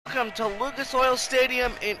Welcome to Lucas Oil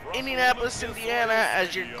Stadium in Indianapolis, Indiana,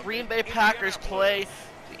 as your Green Bay Packers play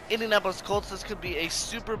the Indianapolis Colts. This could be a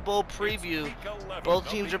Super Bowl preview. Both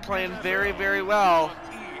teams are playing very, very well.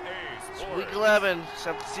 It's week 11,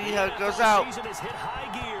 so have to see how it goes out.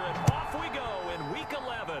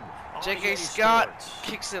 J.K. Scott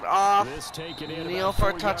kicks it off. Neal for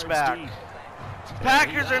a touchback.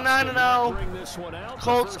 Packers are 9-0.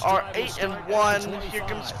 Colts are 8-1. Here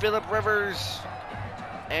comes Phillip Rivers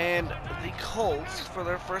and the Colts for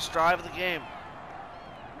their first drive of the game.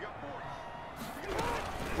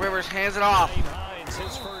 Rivers hands it off.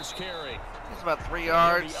 It's about 3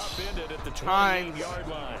 yards. Hines.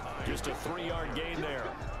 Just a 3-yard gain there.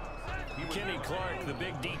 Kenny Clark, the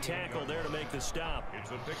big D tackle there to make the stop.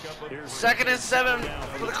 2nd and 7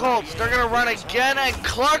 for the Colts. They're going to run again, and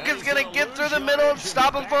Clark is going to get through the middle and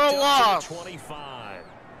stop him for a loss.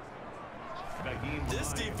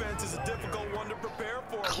 This defense is a difficult one to prepare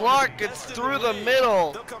for. Clark gets through the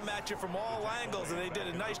middle. They'll come at you from all angles, and they did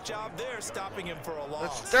a nice job there stopping him for a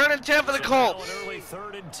loss. It's 3rd and 10 for the Colts. An early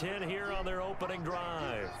 3rd and 10 here on their opening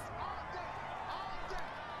drive.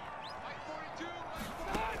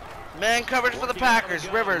 Man coverage for the Packers.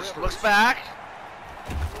 Rivers looks back,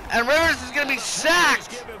 and Rivers is going to be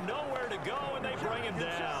sacked.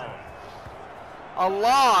 A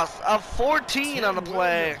loss of 14 on the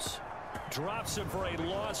play.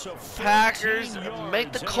 Packers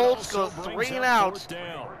make the Colts go 3 and out. It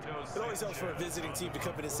always helps for a visiting team to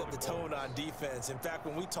come in and set the tone on defense. In fact,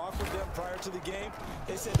 when we talked with them prior to the game,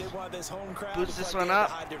 they said they wanted this home crowd Boots to this one up.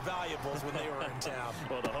 hide their valuables when they were in town.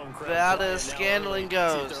 Valdez Scandling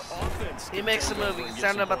goes. He makes a move. He gets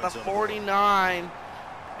down to about the 49.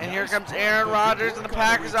 And here comes Aaron Rodgers and the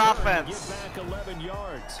Packers offense.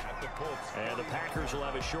 And the Packers will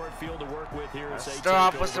have a short field to work with here.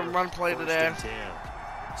 Start off with some run play today.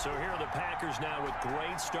 So here are the Packers now with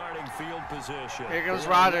great starting field position. Here comes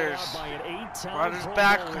Rodgers. Rodgers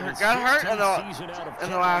back, got hurt in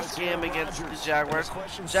the last game against the Jaguars.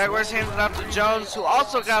 Jaguars hands it off to Jones, who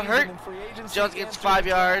also got hurt. Jones gets 5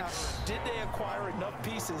 yards. Did they acquire enough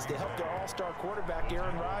pieces to help their all-star quarterback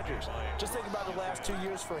Aaron Rodgers? Just think about the last 2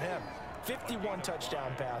 years for him. 51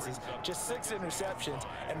 touchdown passes, just 6 interceptions.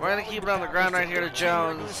 And we're going to keep it on the ground right here to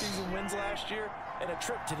Jones. Season wins last year and a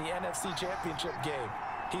trip to the NFC Championship game.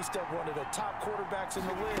 He's still one of the top quarterbacks in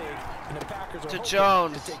the league, and the Packers are to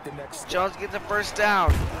Jones. To take the next step. Jones gets a first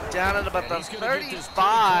down. Down at about the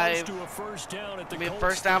 35. It'll be a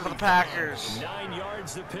first down for the Packers. 9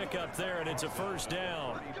 yards to pick up there, and it's a first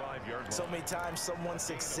down. So many times someone's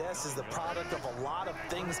success is the product of a lot of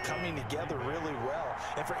things coming together really well.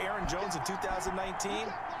 And for Aaron Jones in 2019,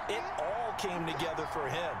 it all came together for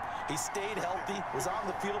him. He stayed healthy, was on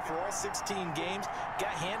the field for all 16 games,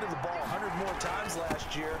 got handed the ball 100 more times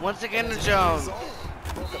last year. Once again to Jones.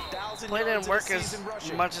 Play didn't work as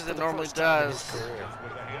much as it normally does.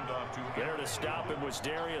 There to stop him was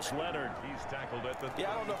Darius Leonard. He's tackled at the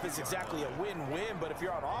I don't know if it's exactly a win-win, but if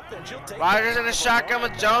you're on offense, you'll take Rodgers in a shotgun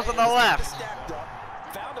with Jones on the left.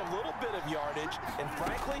 Found a little bit of yardage, and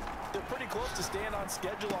frankly, they're pretty close to staying on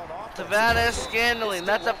schedule on offense. Valdez Scandling,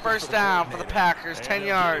 that's a first down for the Packers, 10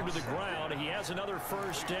 yards. To the ground. He has another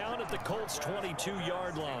first down at the Colts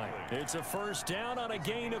 22-yard line. It's a first down on a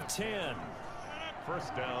gain of 10.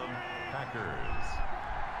 First down, Packers.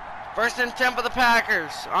 1st and 10 for the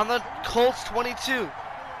Packers on the Colts 22.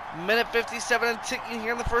 Minute 57 and ticking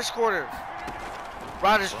here in the first quarter.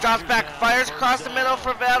 Rodgers drops back, fires across the middle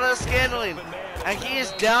for Valdez Scandling. And he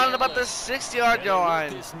is down at about the 6-yard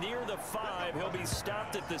line. Near the 5, he'll be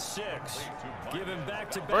stopped at the 6. Give him back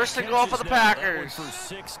to 1st and goal for the Packers. For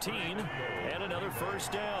 16 and another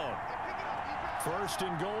first down. 1st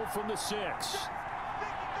and goal from the 6.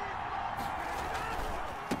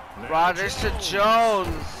 Rodgers to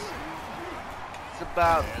Jones. It's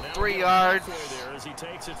about 3 yards. There as he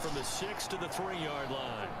takes it from the 6 to the 3-yard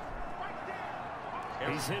line.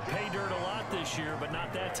 He's hit pay dirt a lot this year, but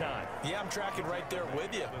not that time. Yeah, I'm tracking right there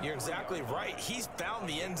with you. You're exactly right. He's found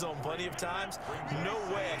the end zone plenty of times. No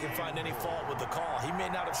way I can find any fault with the call. He may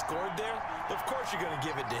not have scored there, but of course you're going to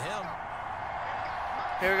give it to him.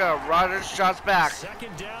 Here we go. Rodgers shots back.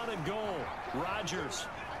 2nd down and goal. Rodgers.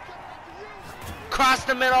 Cross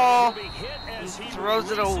the middle. Throws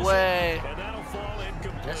it away.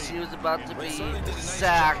 Yes, he was about to be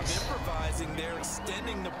sacked. Improvising there,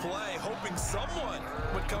 extending the play, hoping someone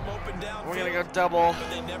would come open down. We're going to go double. But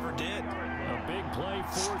they never did. A big play.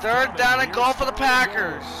 3rd down and goal for the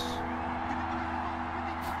Packers.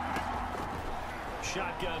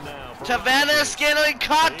 Shotgun now. Valdez Scandling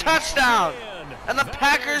caught, touchdown. And the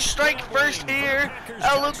Packers strike first here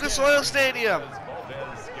at Lucas Oil Stadium.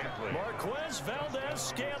 Marquez Valdez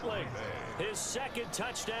Scantling, his second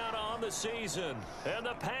touchdown on the season. And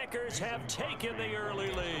the Packers have taken the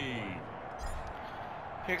early lead.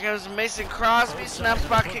 Here comes Mason Crosby, snap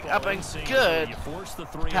spot kick up and good.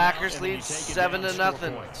 Packers lead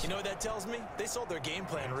 7-0. You know what that tells me? They sold their game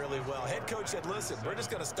plan really well. Head coach said, listen, we're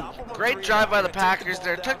just going to stop them. Great drive by the Packers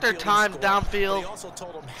there. Took their time downfield. They also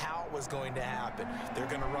told them how it was going to happen. They're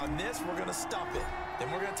going to run this, we're going to stop it.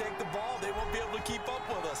 Then we're going to take the ball. They won't be able to keep up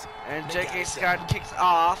with us. And J.K. Scott kicks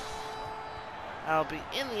off. That'll be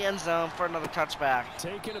in the end zone for another touchback.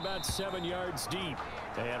 Taken about 7 yards deep.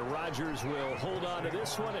 And Rodgers will hold on to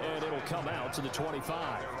this one, and it'll come out to the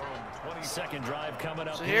 25. Second drive coming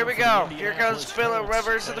up. So here we go. Here goes Phillip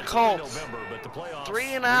Rivers to the Colts. 3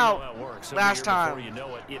 and out last time.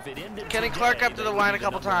 Kenny Clark up to the line a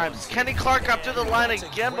couple times. Kenny Clark up to the line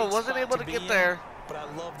again, but wasn't able to get there. But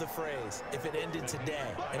I love the phrase, if it ended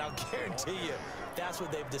today. And I'll guarantee you, that's what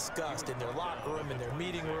they've discussed in their locker room, in their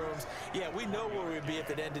meeting rooms. Yeah, we know where we'd be if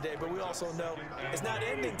it ended today, but we also know it's not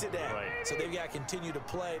ending today. Right. So they've got to continue to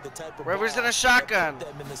play the type of Rivers in a shotgun.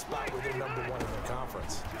 Them in the spot where they're #1 in their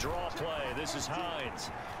conference. Draw play. This is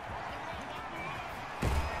Hines.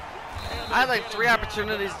 I had like 3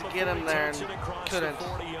 opportunities to get him there and couldn't.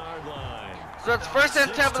 So it's 1st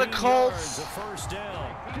and 10 for the Colts. First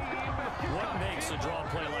down. What makes a draw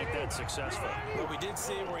play like that successful? Well, we did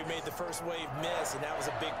see where he made the first wave miss, and that was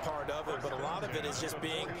a big part of it. But a lot of it is just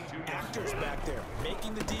being actors back there,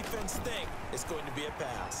 making the defense think it's going to be a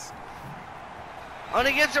pass. And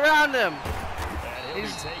he gets around him.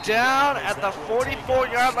 He's down at the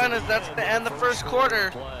 44-yard line as that's the end of the first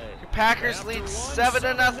quarter. The Packers lead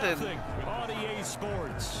 7-0.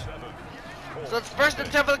 So it's 1st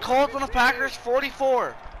and 10 for the Colts on the Packers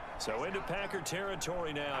 44. So into Packer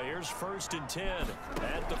territory now. Here's 1st and 10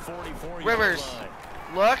 at the 44-yard Rivers line.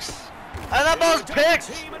 looks, and that ball's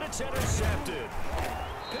picked. And it's intercepted.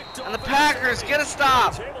 And the Packers get a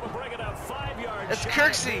stop. Able to bring it up 5 yards. It's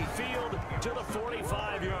Kirksey. Field to the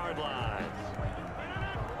 45-yard line.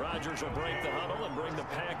 Rodgers will break the huddle and bring the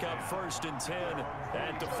pack up 1st and 10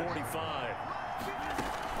 at the 45.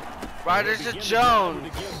 Rodgers to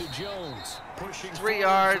Jones. 3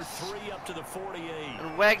 yards. 3 up to the 48.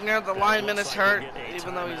 And Wagner, the lineman, is hurt,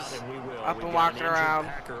 even though he's up and walking around.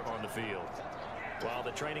 On the field. While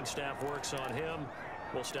the training staff works on him,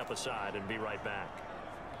 we'll step aside and be right back.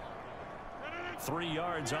 3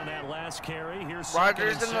 yards on that last carry. Here's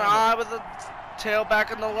Rodgers in the eye with the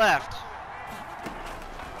tailback on the left.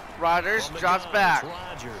 Rodgers drops back.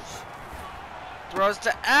 Throws to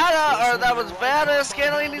Ada, or that was Vada.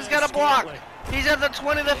 Scantling, he's got a block. He's at the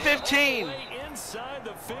 20 to 15. Inside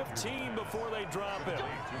the 15 before they drop him.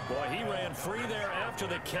 Boy, he ran free there after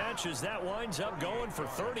the catch as that winds up going for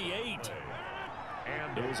 38.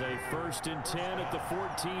 And it is a 1st and 10 at the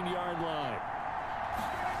 14-yard line.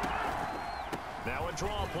 Now a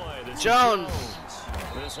draw play. This Jones.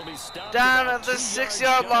 This will be stopped down at the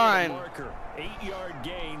 6-yard line. 8-yard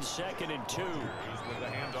gain, 2nd and 2.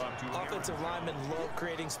 Offensive linemen love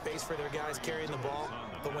creating space for their guys carrying the ball,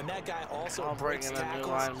 but when that guy also breaks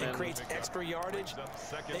tackles and creates extra yardage,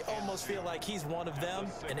 they almost feel like he's one of them,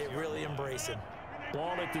 and they really embrace him.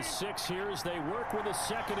 Ball at the 6 here as they work with a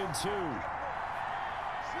 2nd and 2.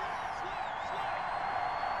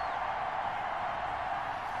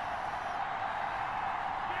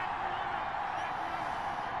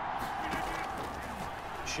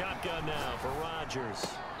 Shotgun now for Rodgers.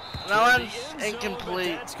 That one's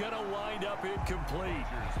incomplete. That's going to wind up incomplete.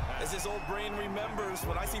 As his old brain remembers,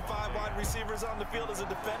 when I see 5 wide receivers on the field as a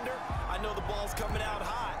defender, I know the ball's coming out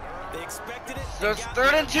hot. They expected it. So it's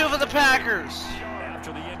 3rd and 2 for the Packers.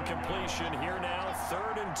 After the incompletion, here now,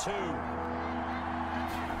 3rd and 2.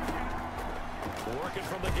 Working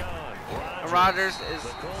from the gun. Rodgers is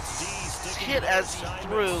hit as he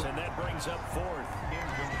threw. And that brings up 4th.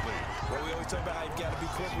 Well, we always talk about how you've got to be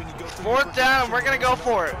quick when you go through 4th down, we're going to go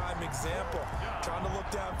for it. Prime example. Trying to look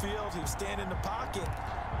downfield, he was standing in the pocket,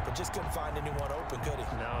 but just couldn't find anyone open, could he?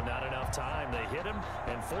 No, not enough time. They hit him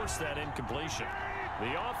and forced that incompletion.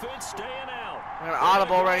 The offense staying out. An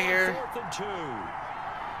audible right here. 4th and 2.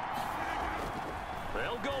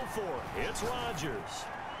 They'll go for it. It's Rodgers.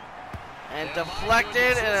 And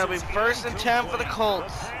deflected, and it'll be 1st and 10 for the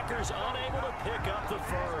Colts. The Packers unable to pick up the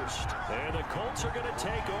first. And the Colts are going to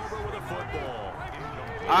take over with a football.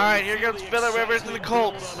 All right, here comes Phillip Rivers to the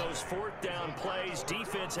Colts. On those 4th down plays,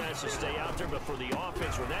 defense has to stay out there, but for the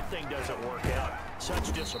offense, when that thing doesn't work out,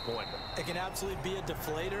 such disappointment. It can absolutely be a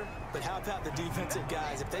deflator, but how about the defensive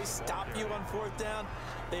guys? If they stop you on 4th down,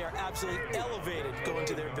 they are absolutely elevated going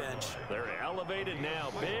to their bench. They're elevated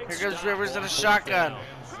now. Big here goes Rivers in a shotgun.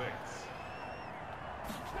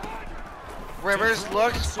 Rivers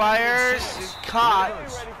looks, fires, he's caught.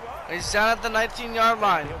 He's down at the 19-yard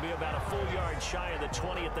line. He'll be about a full yard shy of the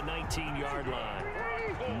 20 at the 19-yard line.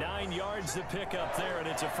 9 yards to pick up there, and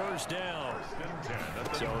it's a first down.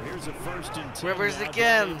 So here's a 1st and 10. Rivers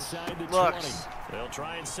again looks. They'll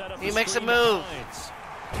try and set up he makes a move.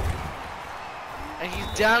 And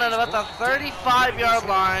he's down at about the 35-yard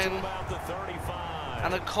line.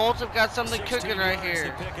 And the Colts have got something cooking right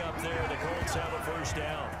here. Pick up there. The Colts have a first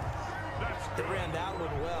down. They ran that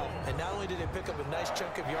one well, and not only did they pick up a nice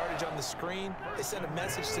chunk of yardage on the screen, they sent a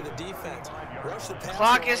message to the defense. Rush the passer.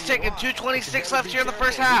 Clock is ticking. 2:26 left here in the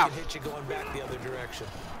first half. Hit you going back the other direction.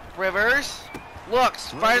 Rivers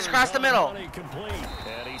looks, fires across the middle.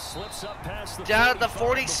 And he slips up past the down at the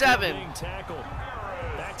 47.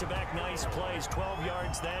 Back-to-back nice plays, 12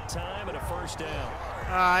 yards that time, and a first down.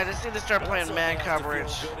 I just need to start playing man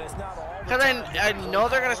coverage. Because I know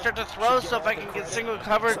they're going to start to throw, so if I can get single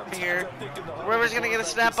covered here. Rivers going to get a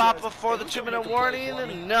snap off before the 2-minute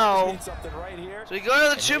warning? No. So we go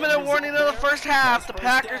to the 2-minute warning of the first half. The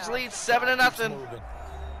Packers lead 7-0.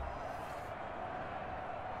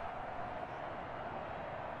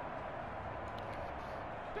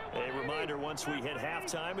 A reminder, once we hit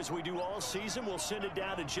halftime, as we do all season, we'll send it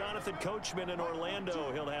down to Jonathan Coachman in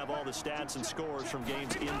Orlando. He'll have all the stats and scores from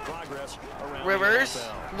games in progress around Rivers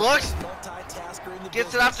looks,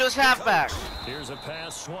 gets it off to his halfback. Here's a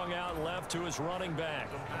pass swung out left to his running back.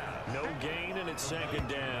 No gain, and it's 2nd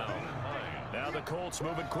down. Now the Colts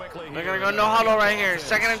moving quickly. They're going to go no huddle right here.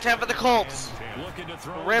 2nd and 10 for the Colts.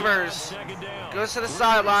 Rivers goes to the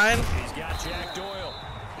sideline. He's got Jack Doyle.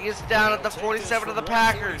 He gets down at the 47 of the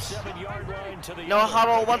Packers. No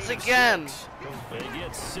huddle once again.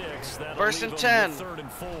 1st and 10.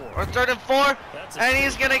 Or 3rd and 4. And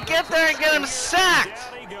he's going to get there and get him sacked.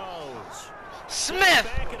 Smith.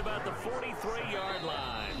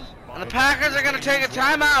 And the Packers are going to take a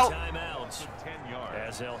timeout.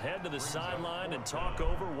 As they'll head to the sideline and talk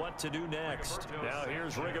over what to do next. Now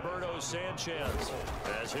here's Rigoberto Sanchez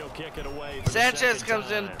as he'll kick it away. Sanchez comes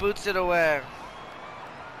in, boots it away.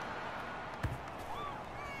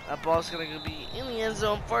 That ball's going to be in the end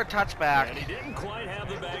zone for a touchback. And he didn't quite have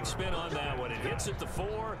the back spin on that one. It hits at the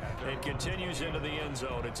 4 and continues into the end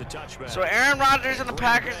zone. It's a touchback. So Aaron Rodgers and the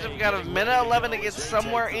Packers have got a minute 11 to get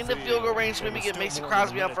somewhere into field goal range. Maybe get Mason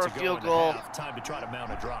Crosby out for a field goal. Time to try to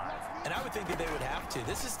mount a drive. And I would think that they would have to.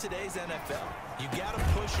 This is today's NFL. You got to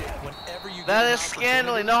push it whenever you. That is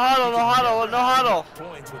scandalous. No huddle, no huddle, no huddle.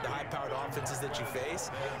 Points with the high-powered offenses that you face,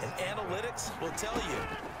 and analytics will tell you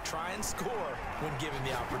try and score when given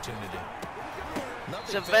the opportunity.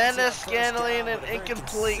 Savannah Scanlon and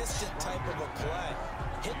incomplete. Consistent type of a play.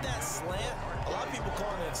 Hit that slant. A lot of people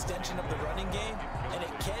call it an extension of the running game, and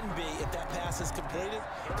it can be if that pass is completed.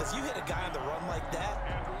 Because you hit a guy on the run like that,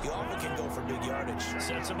 you often can go for big yardage. So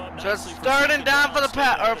it's 3rd and down for the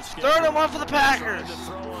 3rd and 1 for the Packers. The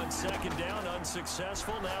throw on 2nd down,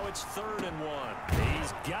 unsuccessful. Now it's 3rd and 1.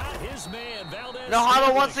 He's got his man, Valdez. No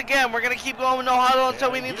huddle once again. We're gonna keep going with no huddle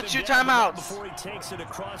until we need the 2 timeouts. Before he takes it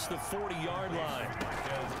across the 40-yard line.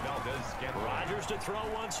 Rodgers to throw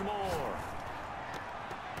once more.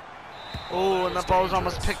 Oh, and the ball's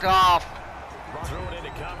almost picked off. Threw it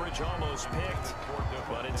into coverage, almost picked,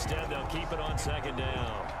 but instead they'll keep it on 2nd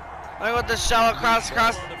down. I got the shallow across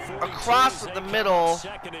the middle.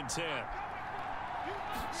 2nd and 10.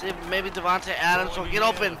 See if maybe Devontae Adams will get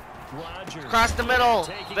open. Across the middle.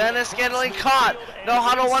 Venice getting caught. No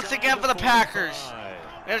huddle once again for the Packers.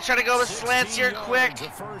 They're gonna try to go with slants here quick.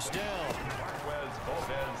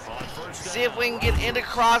 See if we can get into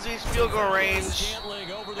Crosby's field goal range.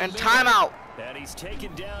 And timeout. And he's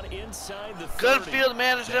taken down inside the 30. Good field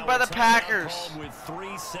management by the Packers. With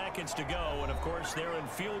 3 seconds to go, and of course they're in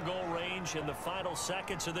field goal range in the final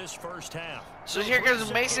seconds of this first half. So here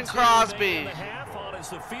comes Mason Crosby. Half on is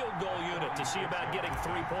the field goal unit to see about getting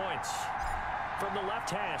 3 points. From the left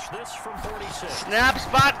hash, this from 46. Snap,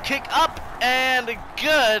 spot, kick up, and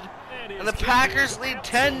good. And the Packers lead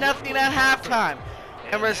 10-0 at halftime.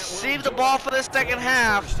 And receive the ball for the 2nd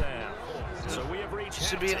half.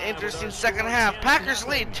 Should be an interesting 2nd half. Packers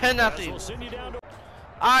lead 10-0.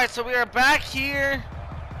 Alright, so we are back here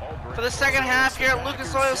for the 2nd half here at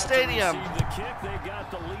Lucas Oil Stadium.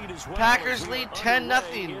 Packers lead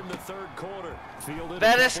 10-0.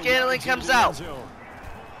 Bettis Scanlon comes out.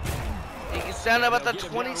 He gets down about the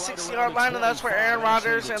 26-yard line, and that's where Aaron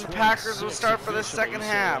Rodgers and the Packers will start for the 2nd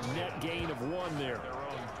half. Net gain of 1 there.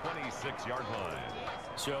 6-yard line.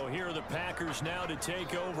 So here are the Packers now to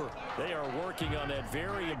take over. They are working on that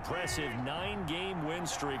very impressive 9-game win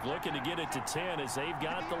streak, looking to get it to 10 as they've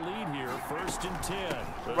got the lead here. 1st and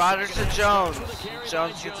 10. Rodgers to Jones.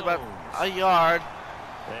 Jones gets about a yard.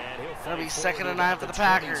 It'll be 2nd and 9 for the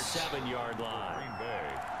Packers. 7-yard line.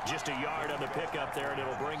 Just a yard on the pickup there, and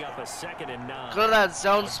it'll bring up a 2nd and 9. Go to that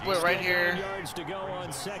zone split right here. 9 yards to go on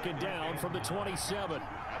 2nd down from the 27.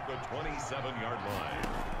 At the 27-yard line.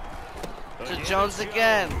 To Jones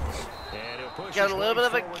again. Got a little bit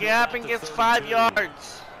of a gap and gets 5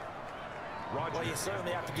 yards. Well, you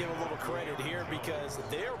certainly have to give a little credit here because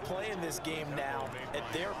they're playing this game now at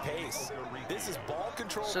their pace. This is ball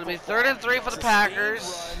control. So it'll be 3rd and 3 for the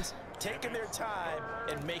Packers. Runs, taking their time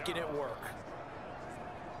and making it work.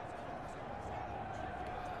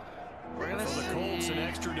 We're gonna see the Colts, an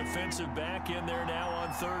extra defensive back in there now on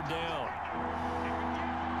 3rd down.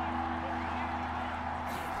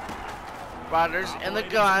 Rodgers in the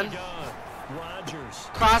gun. Rodgers.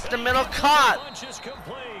 Cross the middle, caught.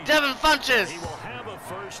 Devin Funches. He will have a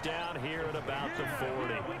 1st down here at about the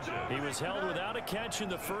 40. He was held without a catch in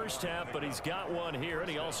the 1st half, but he's got one here, and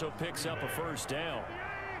he also picks up a 1st down.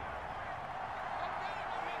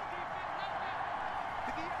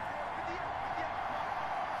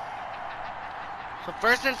 So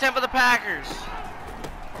 1st and 10 for the Packers.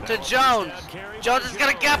 To Jones. Jones is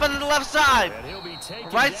going to gap on the left side.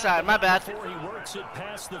 Right side, my bad.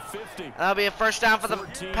 That'll be a 1st down for the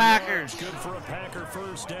Packers. Good for a Packer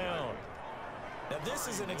 1st down. Now this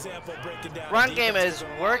is an example of breaking down. Run game is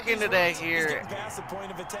working today here. Past the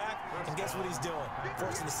point of attack, and guess what he's doing?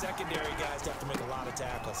 Forcing the secondary guys to have to make a lot of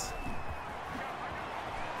tackles.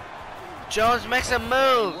 Jones makes a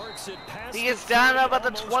move. He gets down about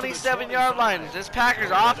the 27-yard line. This Packers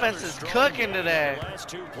offense is cooking today. The last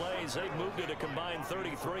 2 plays, they've moved it a combined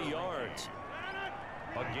 33 yards.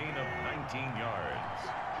 A gain of 19 yards.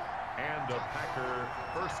 And a Packer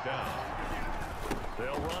 1st down.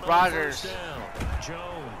 They'll run Rodgers.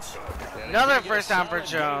 Jones. Another 1st down for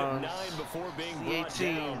Jones. 9 before being The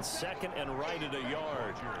 18. 2nd and right at a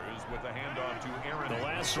yard. With a handoff to Aaron. The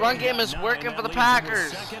last run game is working for the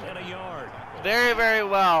Packers. 2nd and a yard. Very, very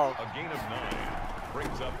well. A gain of 9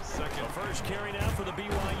 brings up 2nd. The 1st carry now for the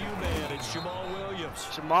BYU man. It's Jamal Williams.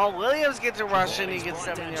 Jamal Williams gets a rush and he gets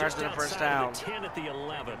 7 yards and a 1st down. 10 at the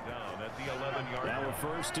 11. Down at the 11-yard Now line. a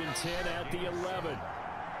 1st and 10 at the 11.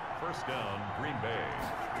 1st down, Green Bay.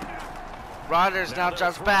 Rodgers now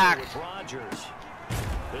drops back Rodgers.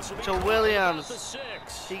 to Williams.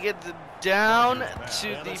 He gets down to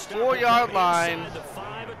the 4-yard line.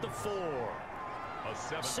 5 at the 4.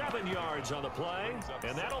 7 yards on the play,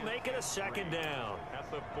 and that'll make it a 2nd down. At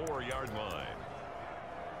the 4-yard line.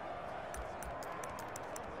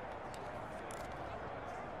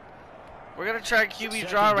 We're going to try a QB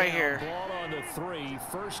draw right here. Ball on the 3,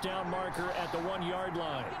 1st down marker at the 1-yard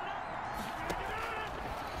line.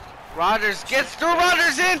 Rodgers gets through,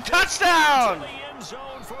 Rodgers in, touchdown! To the end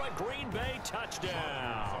zone for a Green Bay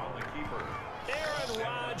touchdown. Aaron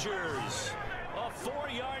Rodgers, a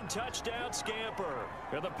 4-yard touchdown scamper.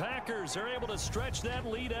 And the Packers are able to stretch that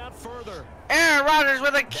lead out further. Aaron Rodgers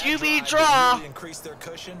with a QB draw. Really increase their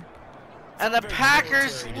cushion. And the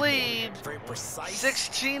Packers lead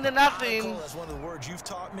 16-0. That's one of the words you've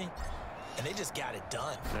taught me. And they just got it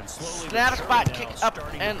done. Snap spot kick up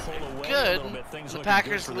and good. The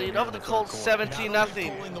Packers lead over the Colts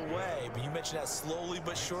 17-0. Pulling away, but you mentioned that slowly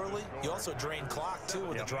but surely. You also drain clock too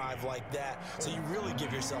with a drive like that, so you really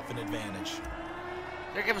give yourself an advantage.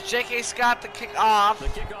 Here comes J.K. Scott to kick off. The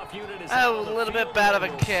kickoff unit is a little bit bad of a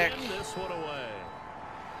kick. This one away.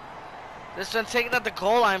 This one taken at the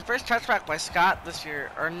goal line. First touchback by Scott this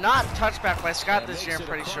year, or not touchback by Scott this year, I'm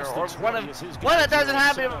pretty sure, or one that doesn't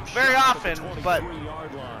happen very often. But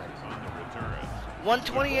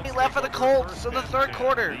 1:28 left for the Colts in the 3rd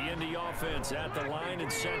quarter. The Indy offense at the line and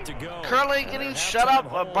set to go. Currently getting shut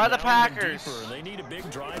up by the Packers. They need a big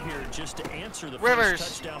drive here just to answer the Rivers.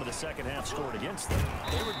 first touchdown of the 2nd half scored against them.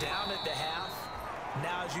 They were down at the half.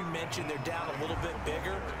 Now, as you mentioned, they're down a little bit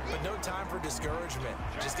bigger, but no time for discouragement.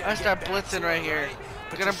 I start blitzing right here.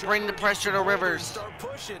 We're gonna bring the pressure to Rivers. Start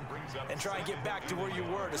pushing and try and get back to where you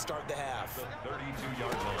were to start the half.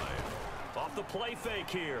 32-yard line. Off the play fake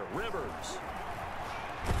here, Rivers.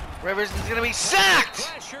 Rivers is gonna be sacked.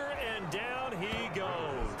 Pressure and down he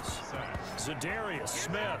goes. Zadarius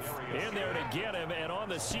Smith in there to get him, and on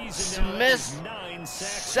the season Smith's now 9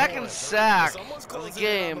 sacks. 2nd sack of the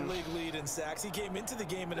game. League lead in sacks. He came into the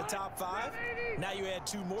game in the top 5. Now you add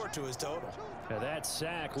 2 more to his total. Now that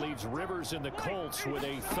sack leaves Rivers and the Colts with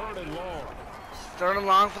a 3rd and long. 3rd and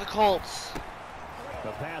long for the Colts.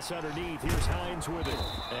 A pass underneath. Here's Hines with it.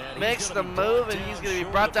 And makes the move, and he's going to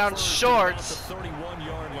be brought down short. At the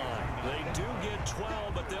 31-yard line. They do get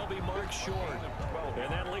 12, but they'll be marked short.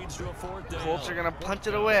 And that leads to a 4th down. Colts are going to punt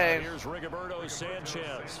it away. Here's Rigoberto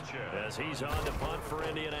Sanchez as he's on to punt for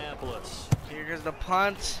Indianapolis. Here goes the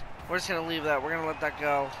punt. We're just going to leave that. We're going to let that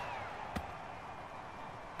go.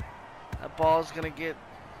 That ball is going to get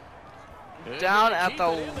down at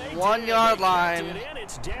the 1-yard line.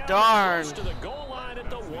 Darn.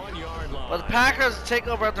 Well, the Packers take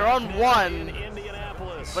over at their own 1.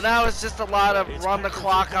 But now it's just a lot of run the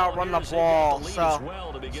clock out, run the ball. So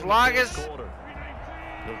as long as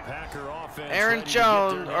Aaron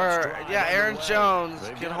Jones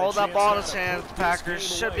can hold that ball in his hands, the Packers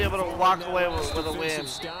should be able to walk away with a win.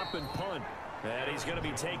 And he's going to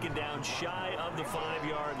be taken down shy of the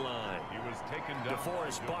 5-yard line. He was taken down.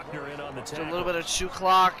 DeForest Buckner in on the tackle. A little bit of shoe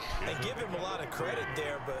clock. And give him a lot of credit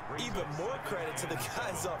there, but even more credit to the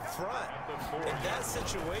guys up front. In that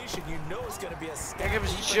situation, you know it's going to be a step. Here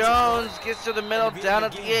comes Jones, gets to the middle, down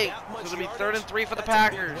at the 8. It's going to be 3rd and 3 for the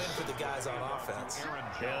Packers. For the guys on offense.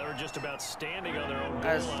 Yeah, they were just about standing on their own goal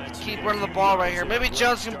Guys, line. keep running the ball right here. Maybe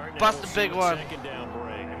Jones can bust a big one.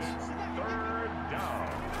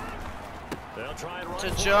 To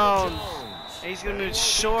Jones. He's going to move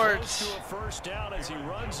short. To a 1st down as he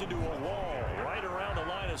runs into a wall right around the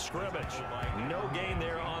line of scrimmage. No gain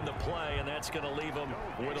there on the play, and that's going to leave him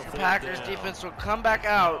with a 4th Packers down. defense will come back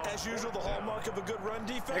out. As usual, the hallmark of a good run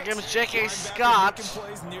defense. Here comes J.K. Scott.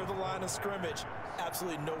 Plays near the line of scrimmage.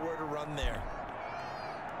 Absolutely nowhere to run there.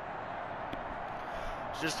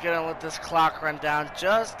 Just going to let this clock run down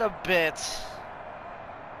just a bit.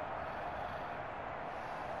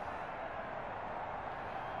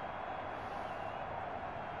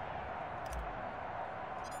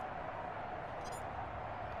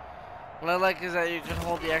 What I like is that you can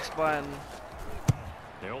hold the X button.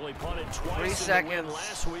 They only punted twice 3 in seconds. the win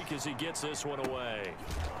last week as he gets this one away.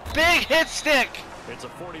 Big hit stick. It's a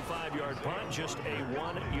 45-yard punt, just a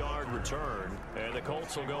 1-yard return. And the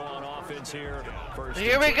Colts will go on offense here.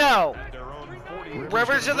 Here we go.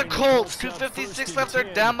 Rivers of the Colts. 2:56 left. They're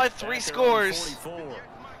down by 3 scores.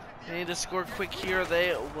 They need to score quick here.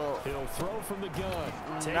 They will He'll throw from the gun.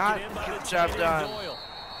 not get the job done.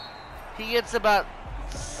 He gets about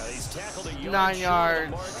He's tackled a 9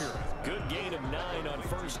 yards. Good gain of 9 on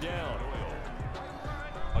 1st down.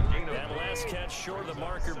 That last catch short of the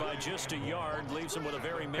marker by just a yard leaves him with a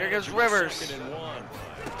very Here goes Rivers. 2nd and 1.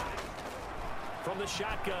 From the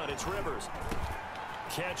shotgun, it's Rivers.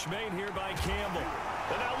 Catch made here by Campbell.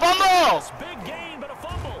 Fumble! Big gain, but a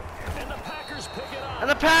fumble. And the Packers pick it up. And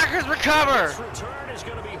the Packers recover. This return is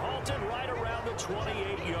going to be halted right around the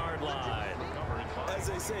 28-yard line. As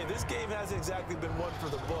they say, this game hasn't exactly been one for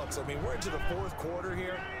the books. I mean, we're into the 4th quarter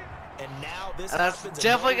here, and now this That's happens.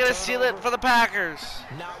 definitely going to seal it for the Packers.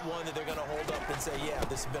 Not one that they're going to hold up and say, yeah,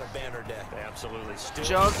 this has been a banner day. Absolutely. Still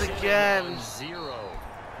Jones again. 0.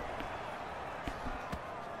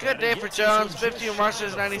 Good day for Jones. 15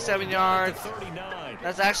 rushes, 97 yards.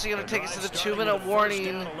 That's actually going to take us to the 2-minute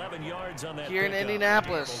warning here in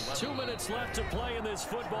Indianapolis. 2 minutes left to play in this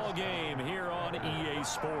football game here on EA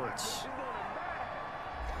Sports.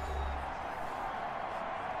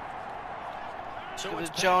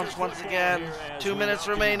 Jones once again. 2 minutes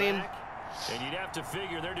remaining. And you'd have to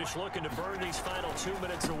figure they're just looking to burn these final 2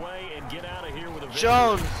 minutes away and get out of here with a victory.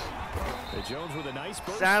 Jones. Jones with a nice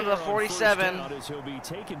burst down to the 47. As he'll be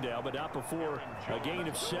taken down, but not before a gain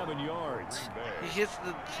of 7 yards. He hits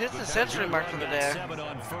the century mark for the day. 7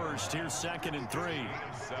 on 1st. Here's 2nd and 3.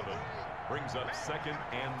 7 brings up 2nd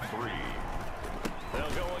and 3. They'll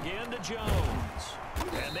go again to Jones.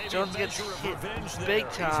 And Jones gets hit big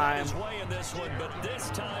time. He's had his way in this one, but this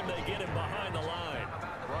time they get him behind the line.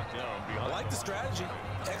 I like the strategy.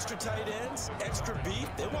 Extra tight ends, extra beef.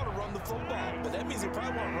 They want to run the football, but that means they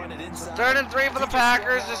probably want to run it inside. 3rd and 3 for the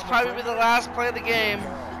Packers. This will probably be the last play of the game.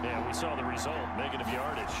 Yeah, we saw the result. Negative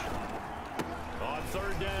yardage. On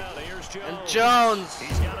 3rd down, here's Jones. And Jones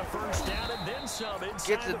He's got a 1st down and then some.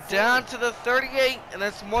 gets it down to the 38, and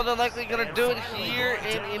that's more than likely going to do it here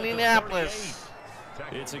in Indianapolis.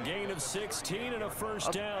 It's a gain of 16 and a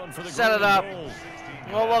 1st down for the Set it up. Gold.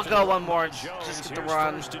 Well, we'll go one more. Just get the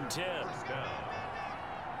run. 1st and 10.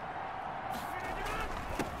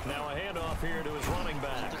 Now a handoff here to his running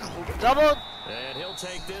back. Double. And he'll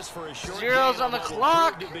take this for a short Zeros gain on the that will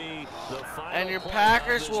clock. prove to be the final And your play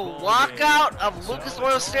Packers of this will ball walk game. out of Lucas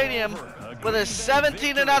Oil Stadium with a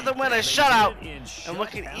 17-0 win, a shutout, and what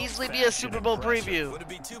could easily be a Super Bowl preview. Would it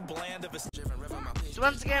be too bland of a... So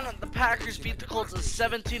once again, the Packers beat the Colts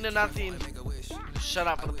 17-0.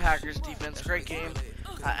 Shutout for the Packers defense. Great game.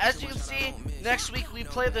 As you can see, next week we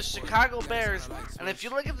play the Chicago Bears, and if you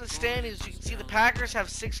look at the standings, you can see the Packers have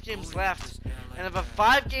 6 games left and have a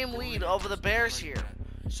 5-game lead over the Bears here.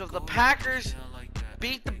 So if the Packers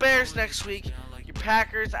beat the Bears next week, your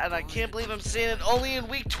Packers, and I can't believe I'm saying it only in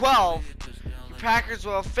week 12, your Packers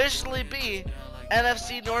will officially be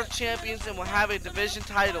NFC North champions and will have a division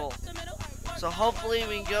title. So hopefully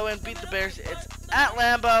we can go and beat the Bears. It's at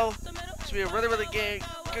Lambeau. It's going to be a really, really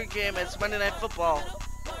good game. It's Monday Night Football.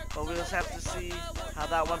 But we'll just have to see how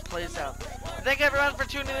that one plays out. Thank everyone for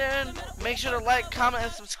tuning in. Make sure to like, comment,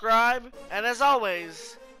 and subscribe. And as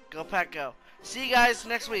always, go Pack Go. See you guys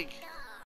next week.